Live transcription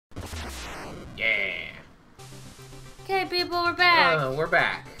Yeah. Okay, people, we're back. We're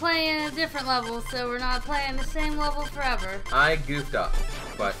back. Playing a different level, so we're not playing the same level forever. I goofed up,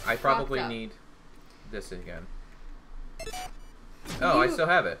 but I probably up. need this again. I still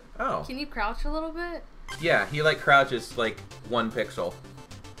have it. Oh. Can you crouch a little bit? Yeah, he like crouches like 1 pixel.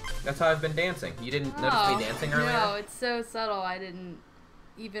 That's how I've been dancing. You didn't notice me dancing earlier? No, it's so subtle I didn't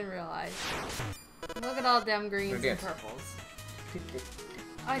even realize. Look at all them greens and purples. Oh,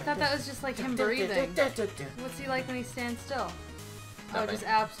 I thought that was just like him breathing. What's he like when he stands still? Nothing. Oh, just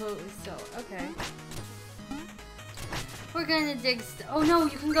absolutely still. Okay. We're gonna dig oh no,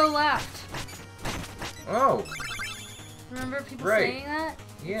 you can go left. Oh. Remember people Right. saying that?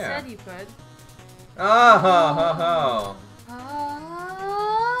 Yeah. You said you could. Oh, ho, ho, ho. Oh.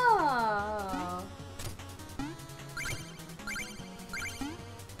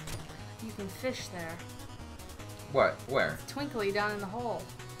 You can fish there. What? Where? It's twinkly down in the hole.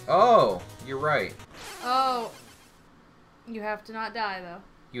 Oh, you're right. Oh. You have to not die, though.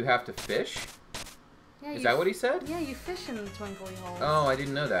 You have to fish? Yeah, Is that what he said? Yeah, you fish in the twinkly hole. Oh, I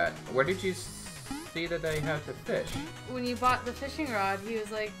didn't know that. Where did you see that I have to fish? When you bought the fishing rod, he was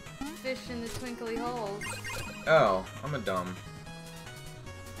like, fish in the twinkly holes. Oh, I'm a dumb.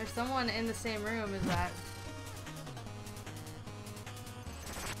 There's someone in the same room as that.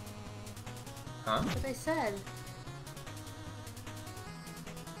 Huh? That's what they said.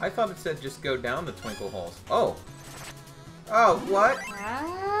 I thought it said just go down the twinkle holes. Oh! Oh, what?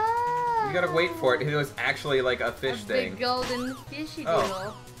 Ah. You gotta wait for it. It was actually like a fish thing. Big golden fishy Oh.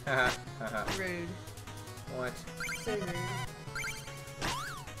 doodle. Haha, haha. Rude. What? So rude.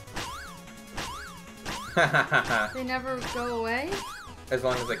 Hahaha. They never go away? As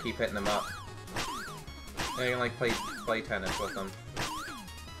long as I keep hitting them up. I can like play tennis with them.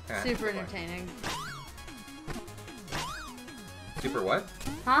 Ah, Super fine. entertaining. Super what?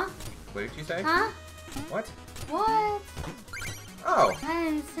 Huh? What did you say? Huh? What? What? Oh! I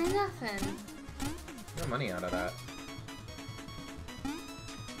didn't say nothing. No money out of that.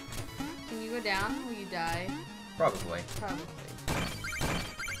 Can you go down? Will you die? Probably. Probably.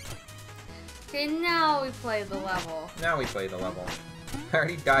 Okay, now we play the level. Now we play the level. I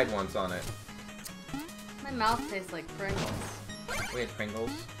already died once on it. My mouth tastes like Pringles. We had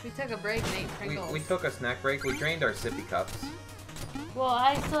Pringles. We took a break and ate Pringles. We took a snack break. We drained our sippy cups. Well,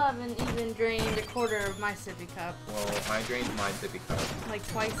 I still haven't even drained a quarter of my sippy cup. Well, I drained my sippy cup. Like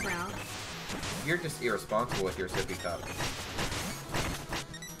twice now. You're just irresponsible with your sippy cup.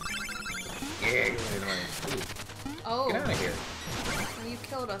 Yeah, give me the money. Ooh, Oh. get out of here. You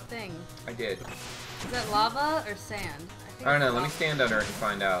killed a thing. I did. Is that lava or sand? I don't know. it's Let me lava. stand under it and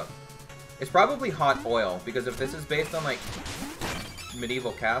find out. It's probably hot oil, because if this is based on, like,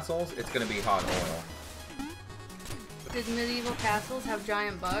 medieval castles, it's gonna be hot oil. Did medieval castles have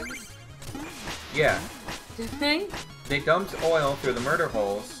giant bugs? Yeah. Did they? They dumped oil through the murder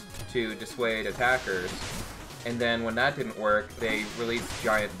holes to dissuade attackers, and then when that didn't work, they released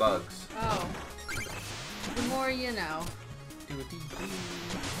giant bugs. Oh. The more you know.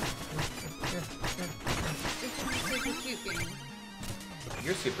 It's a super cute game.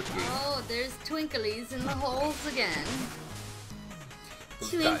 You're super cute. Oh, there's twinklies in the holes again.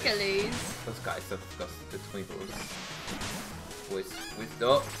 Those Twinklies. Those guys have got the twinkles. Oh,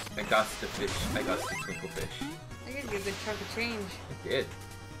 I got the fish. I got the twinkle fish. I gave you a good chunk of change. I did.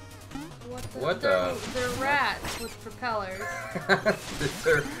 What the? They're rats with propellers.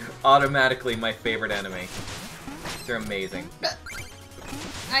 They're automatically my favorite enemy. They're amazing.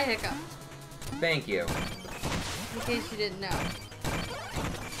 I hiccuped. Thank you. In case you didn't know.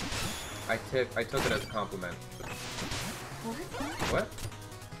 I took it as a compliment. What? What?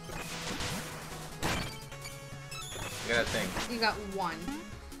 I got a thing. You got one.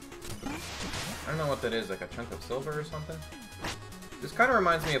 I don't know what that is, like a chunk of silver or something? This kind of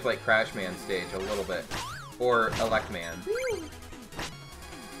reminds me of like Crash Man stage a little bit. Or Elect Man.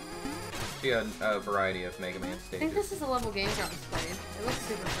 See a variety of Mega Man I think stages. this is a level Game Grumps played. It looks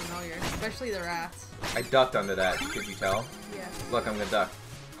super familiar, especially the rats. I ducked under that, could you tell? Yes. Look, I'm gonna duck.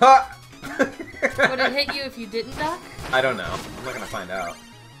 Ha! Would it hit you if you didn't duck? I don't know. I'm not gonna find out.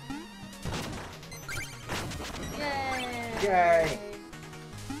 Yay! Yay!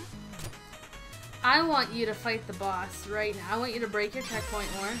 I want you to fight the boss right now. I want you to break your checkpoint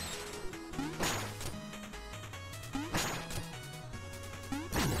more.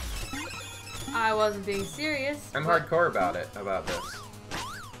 I wasn't being serious. I'm but- hardcore about this.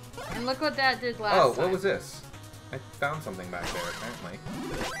 And look what that did last Oh, time. what was this? I found something back there, apparently.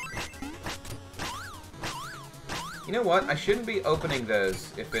 You know what? I shouldn't be opening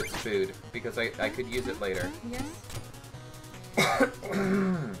those if it's food, because I could use it later. Yes.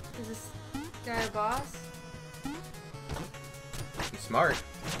 Is this guy smart.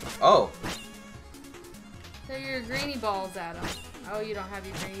 Oh! Throw your greeny balls at him. Oh, you don't have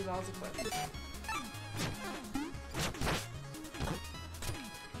your greeny balls equipped.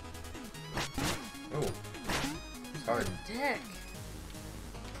 Ooh. It's hard. Dick.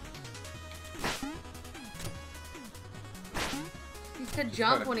 He could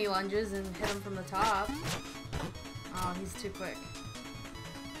jump when he lunges and hit him from the top. Oh, he's too quick.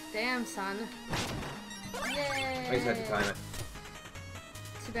 Damn, son. Yay! I just had to time it.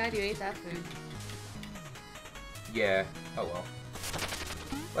 Too bad you ate that food. Yeah. Oh well.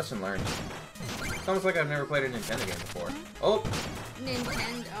 Lesson learned. It's almost like I've never played a Nintendo game before. Oh!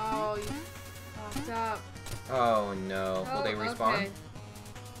 Nintendo. Oh, you fucked up. Oh no. Oh, will they respawn? Okay.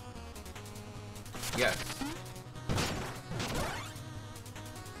 Yes.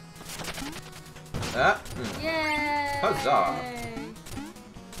 Ah! Yay! Huzzah!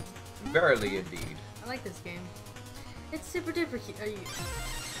 Verily indeed. I like this game. It's super duper cute. Are you?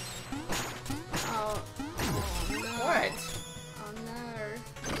 Oh. Oh no. What? Oh no.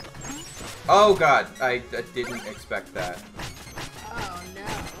 Oh god, I didn't expect that. Oh no.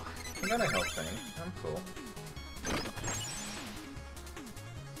 I got a health thing. I'm cool.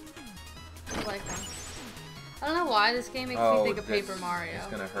 I like them. I don't know why this game makes me think of Paper Mario. It's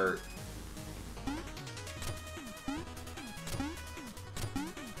gonna hurt.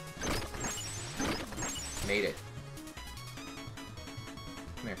 Made it.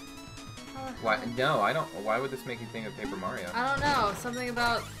 Come here. Why? No, I don't. Why would this make you think of Paper Mario? I don't know. Something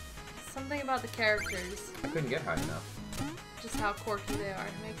about the characters. I couldn't get high enough. Just how quirky they are.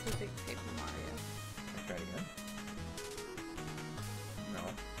 It makes me think of Paper Mario. Let's try it again.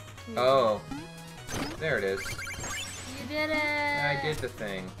 No. Oh. There it is. You did it! I did the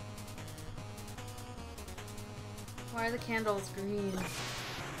thing. Why are the candles green?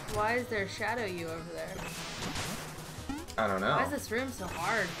 Why is there a shadow you over there? I don't know. Why is this room so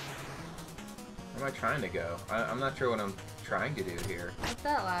hard? Where am I trying to go? I'm not sure what I'm trying to do here. What's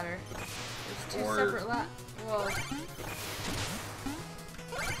that ladder? There's two separate Whoa.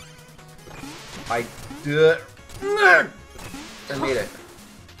 I did. I made it.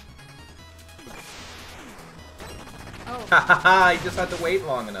 Oh. I just had to wait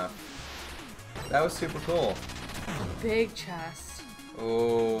long enough. That was super cool. Big chest.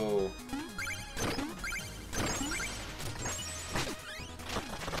 Oh.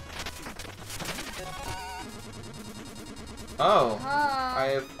 Oh.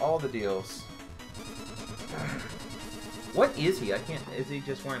 I have all the deals. What is he? I can't. Is he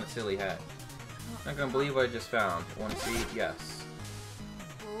just wearing a silly hat? Not gonna believe what I just found. Want to see? Yes.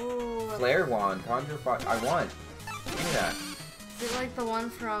 Ooh. Flare wand. Conjure fire. I want. Give me that. Is it like the one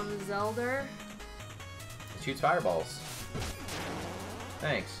from Zelda? It shoots fireballs.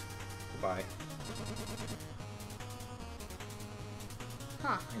 Thanks. Goodbye.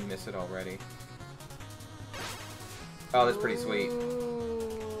 Huh. I miss it already. Oh, that's pretty sweet.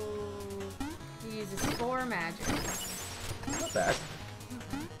 Ooh. He uses 4 magic. Not bad.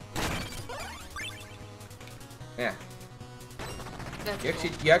 Yeah.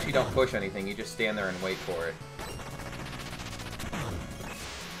 That's You actually don't push anything. You just stand there and wait for it.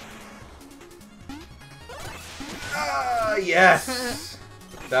 Ah, yes!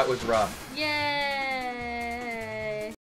 That was rough. Yay!